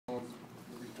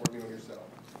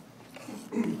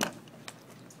You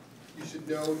should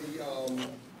know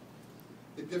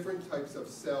the different types of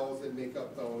cells that make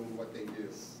up bone and what they do.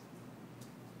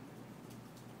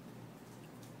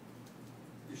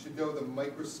 You should know the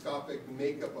microscopic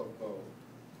makeup of bone.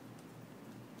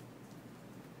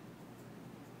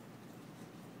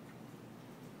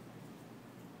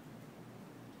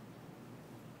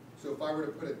 So if I were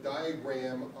to put a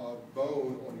diagram of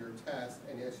bone on your test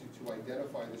and ask you to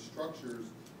identify the structures,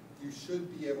 you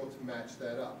should be able to match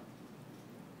that up.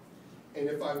 And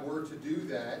if I were to do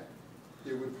that,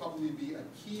 there would probably be a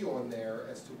key on there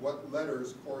as to what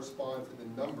letters correspond to the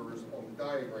numbers on the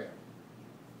diagram.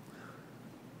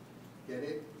 Get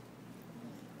it?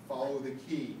 Follow the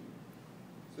key.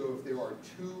 So if there are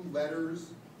 2 letters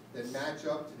that match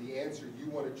up to the answer you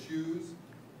want to choose,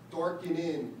 darken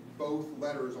in both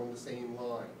letters on the same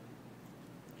line.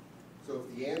 So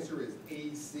if the answer is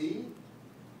AC,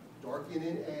 darken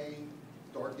in A,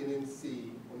 darken in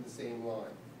C on the same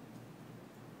line.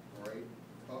 All right?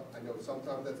 I know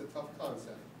sometimes that's a tough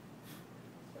concept,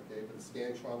 okay, but the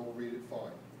Scantron will read it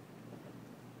fine.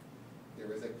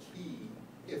 There is a key.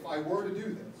 If I were to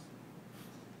do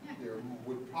this, there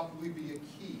would probably be a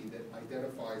key that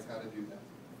identifies how to do that.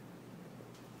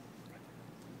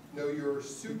 Know your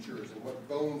sutures and what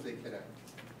bones they connect.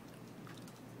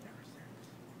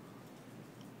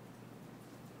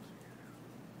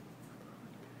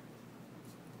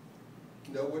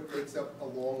 Know what makes up a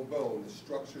long bone, the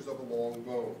structures of a long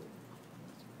bone.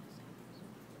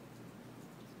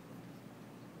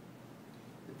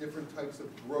 The different types of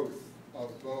growth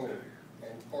of bone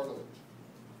and cartilage.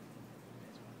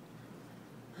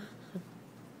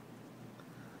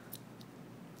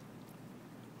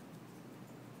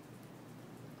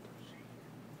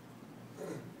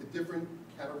 The different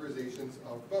categorizations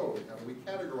of bone. How do we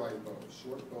categorize bones?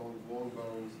 Short bones, long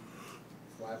bones,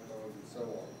 flat bones, and so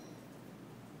on.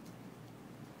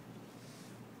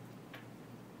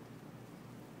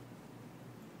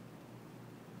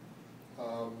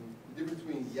 The difference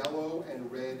between yellow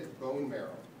and red bone marrow.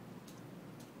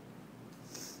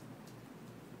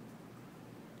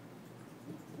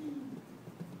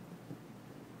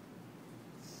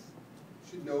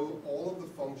 Should know all of the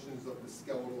functions of the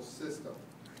skeletal system.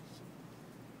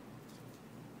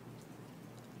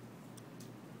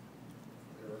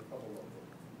 There are a couple of them.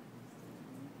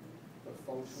 The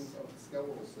functions of the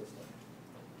skeletal system.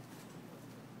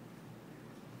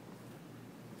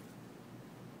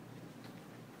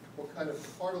 What kind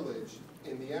of cartilage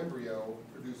in the embryo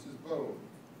produces bone?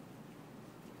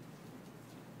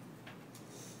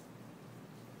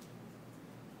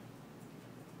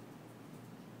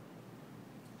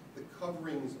 The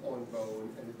coverings on bone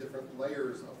and the different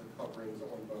layers of the coverings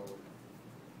on bone.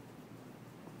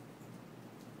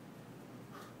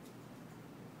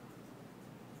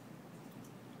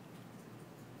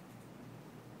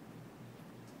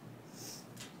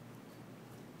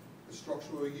 The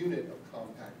structural unit of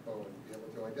compact bone, be able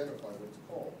to identify what it's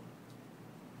called.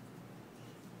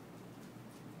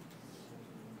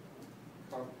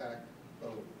 Compact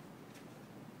bone.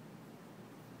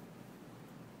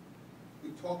 We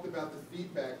talked about the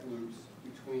feedback loops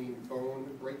between bone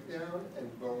breakdown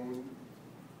and bone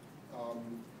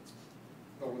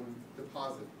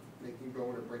deposit, making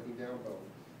bone or breaking down bone.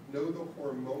 Know the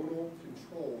hormonal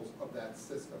controls of that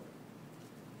system.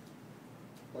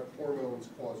 What hormones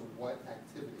cause what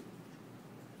activity?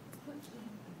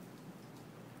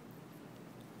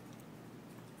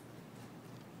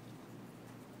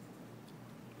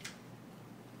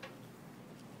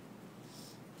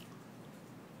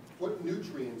 What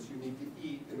nutrients you need to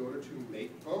eat in order to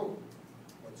make bone?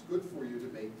 What's good for you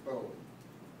to make bone?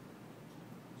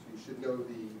 So you should know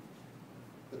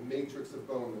the matrix of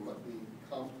bone,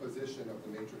 the composition of the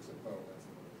matrix of bone. That's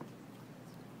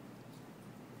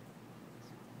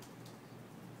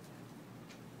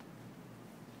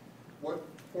what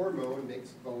hormone makes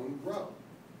bone grow?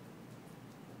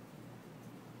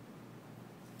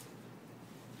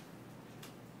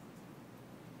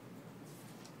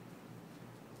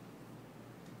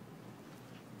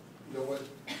 You know what?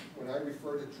 When I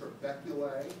refer to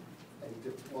trabeculae and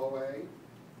diploe,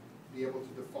 be able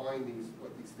to define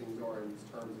what these things are in these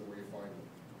terms and where you find them.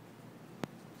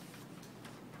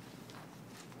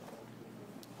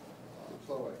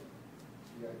 Diploe,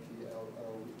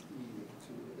 D-I-P-L-O-E,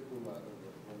 two umlaut over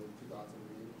one of the 2 dots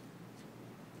over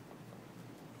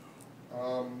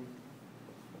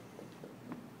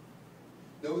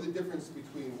the Know the difference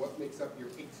between what makes up your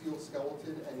axial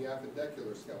skeleton and your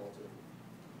appendicular skeleton.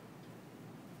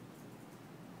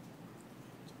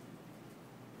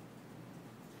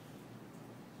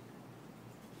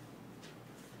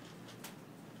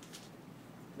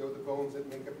 bones that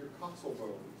make up your coxal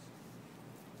bones.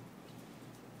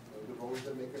 Know the bones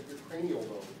that make up your cranial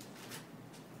bones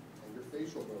and your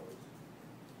facial bones.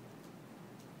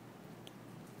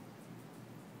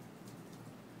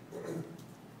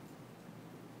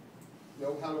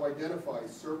 Know how to identify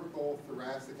cervical,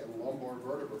 thoracic, and lumbar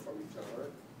vertebrae from each other,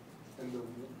 and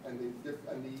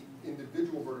the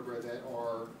individual vertebrae that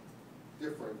are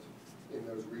different in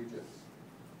those regions.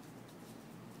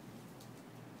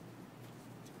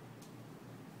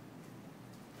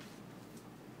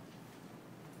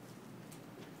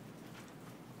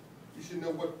 You should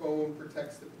know what bone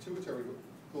protects the pituitary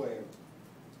gland.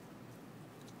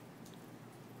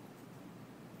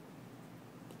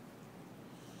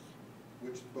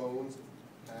 Which bones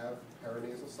have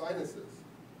paranasal sinuses?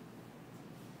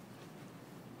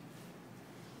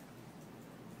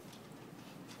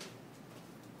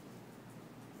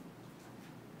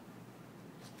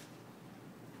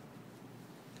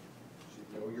 You should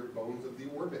know your bones of the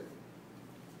orbit.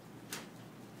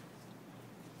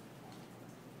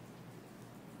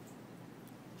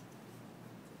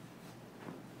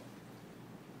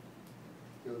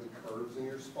 Know the curves in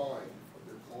your spine, what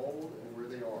they're called and where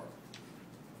they are.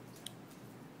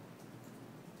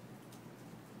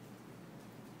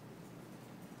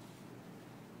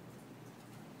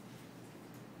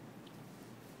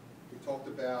 Talked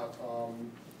about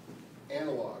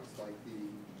analogs, like the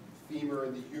femur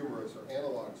and the humerus are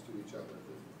analogs to each other,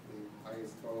 the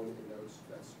highest bone in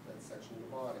that section of the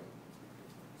body.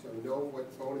 So know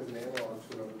what bone is an analog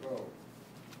to another bone.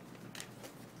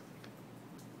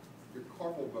 Your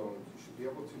carpal bones, you should be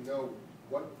able to know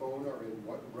what bone are in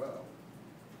what row.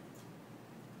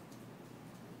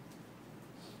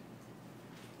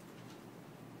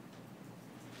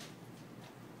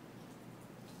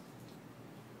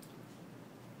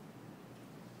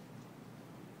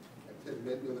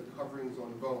 Know the coverings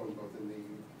on bone, both in the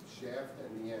shaft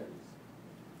and the ends.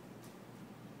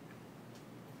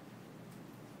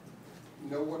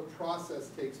 Know what process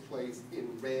takes place in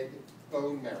red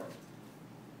bone marrow.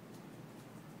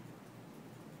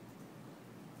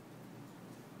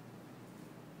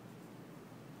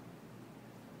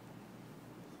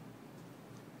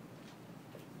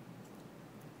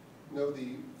 Know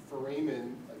the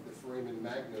foramen, like the foramen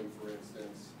magnum, for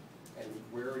instance, and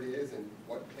where it is and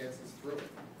what passes through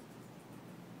it.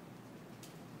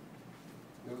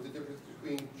 Know the difference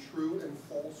between true and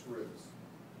false ribs.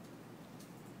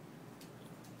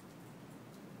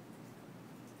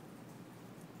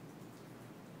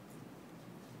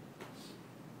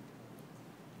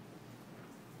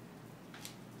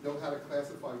 Know how to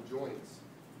classify joints.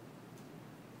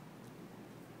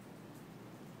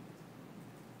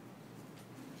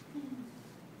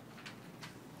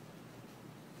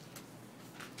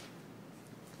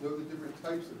 Know the different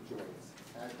types of joints,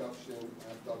 adduction,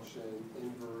 abduction,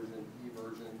 inversion,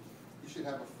 eversion. You should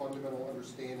have a fundamental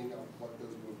understanding of what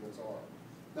those movements are.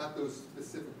 Not those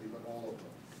specifically, but all of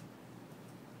them.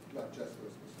 Not just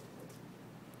those specifically.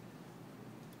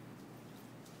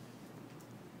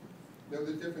 Know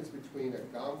the difference between a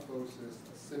gomphosis,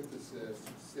 a symphysis,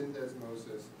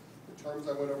 syndesmosis. The terms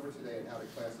I went over today and how to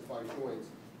classify joints,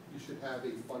 you should have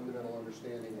a fundamental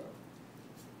understanding of.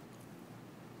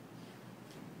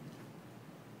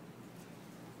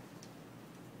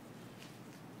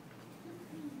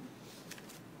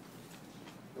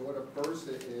 What a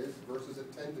bursa is versus a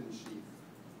tendon sheath.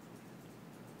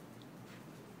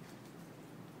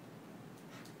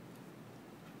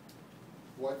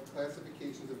 What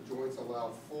classifications of joints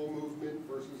allow full movement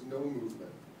versus no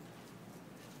movement.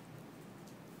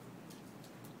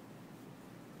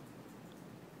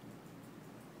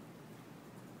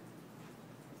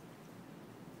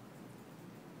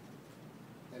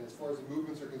 And as far as the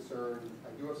movements are concerned,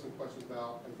 I do have some questions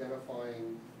about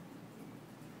identifying.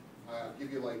 I'll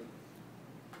give you like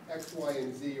X, Y,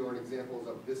 and Z are examples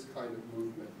of this kind of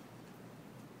movement.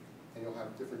 And you'll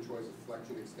have different choices,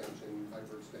 flexion, extension,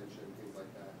 hyperextension, things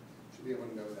like that. You should be able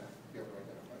to know that, be able to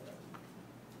identify that.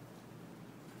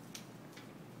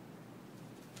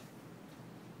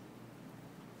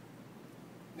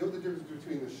 Know the difference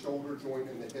between the shoulder joint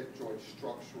and the hip joint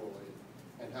structurally,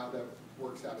 and how that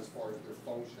works out as far as their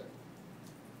function.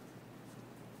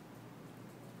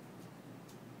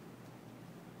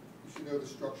 You should know the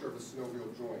structure of a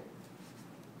synovial joint.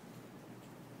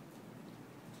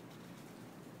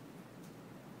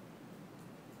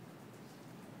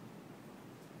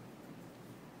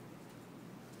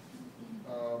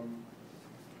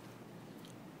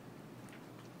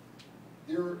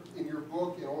 There, in your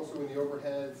book and also in the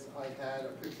overheads, I had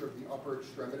a picture of the upper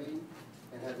extremity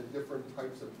and had the different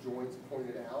types of joints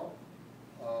pointed out.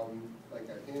 like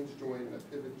a hinge joint and a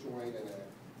pivot joint and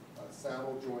a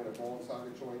saddle joint, a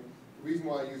ball-sided joint. The reason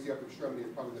why I use the upper extremity is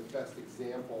probably the best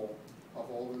example of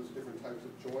all those different types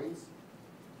of joints.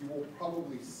 You will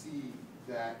probably see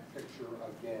that picture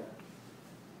again.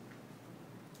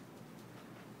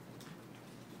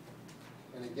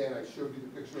 And again, I showed you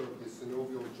the picture of the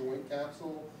synovial joint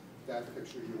capsule. That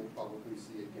picture you will probably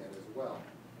see again as well.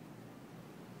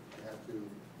 I have to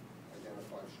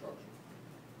identify structure.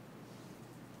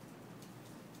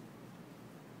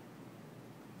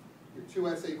 Your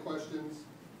 2 essay questions.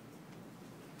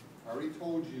 I already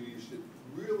told you you should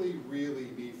really, really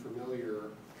be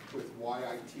familiar with why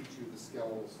I teach you the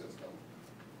skeletal system,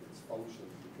 its functions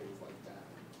and things like that.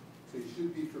 So you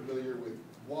should be familiar with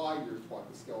why you're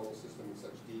taught the skeletal system in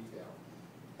such detail.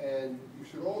 And you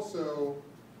should also,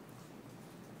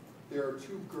 there are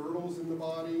 2 girdles in the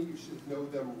body. You should know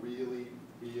them really,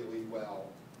 really well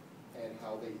and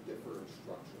how they differ in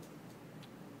structure.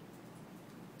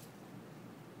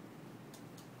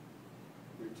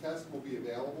 Your test will be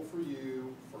available for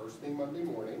you first thing Monday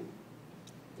morning.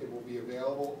 It will be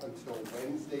available until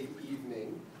Wednesday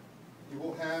evening. You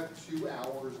will have 2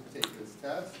 hours to take this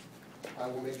test. I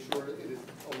will make sure that it is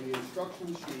on the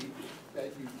instruction sheet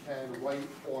that you can write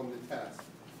on the test.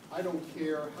 I don't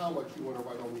care how much you want to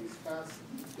write on these tests,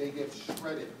 they get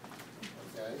shredded,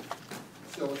 okay?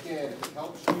 So again, if it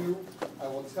helps you, I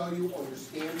will tell you on your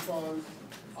Scantrons,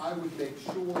 I would make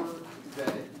sure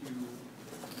that you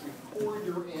record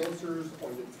your answers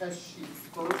on the test sheet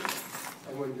first,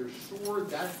 and when you're sure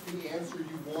that's the answer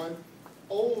you want,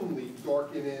 only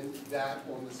darken in that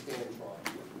on the Scantron.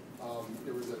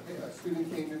 There was a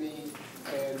student came to me,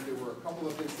 and there were a couple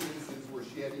of incidences where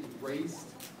she had erased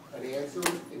an answer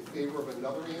in favor of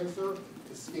another answer.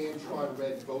 The Scantron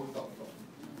read both of them.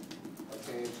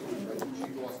 Okay, and so she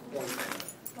lost points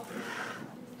on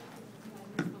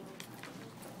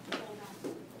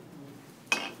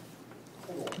that.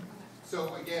 Hold on. So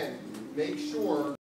again, make sure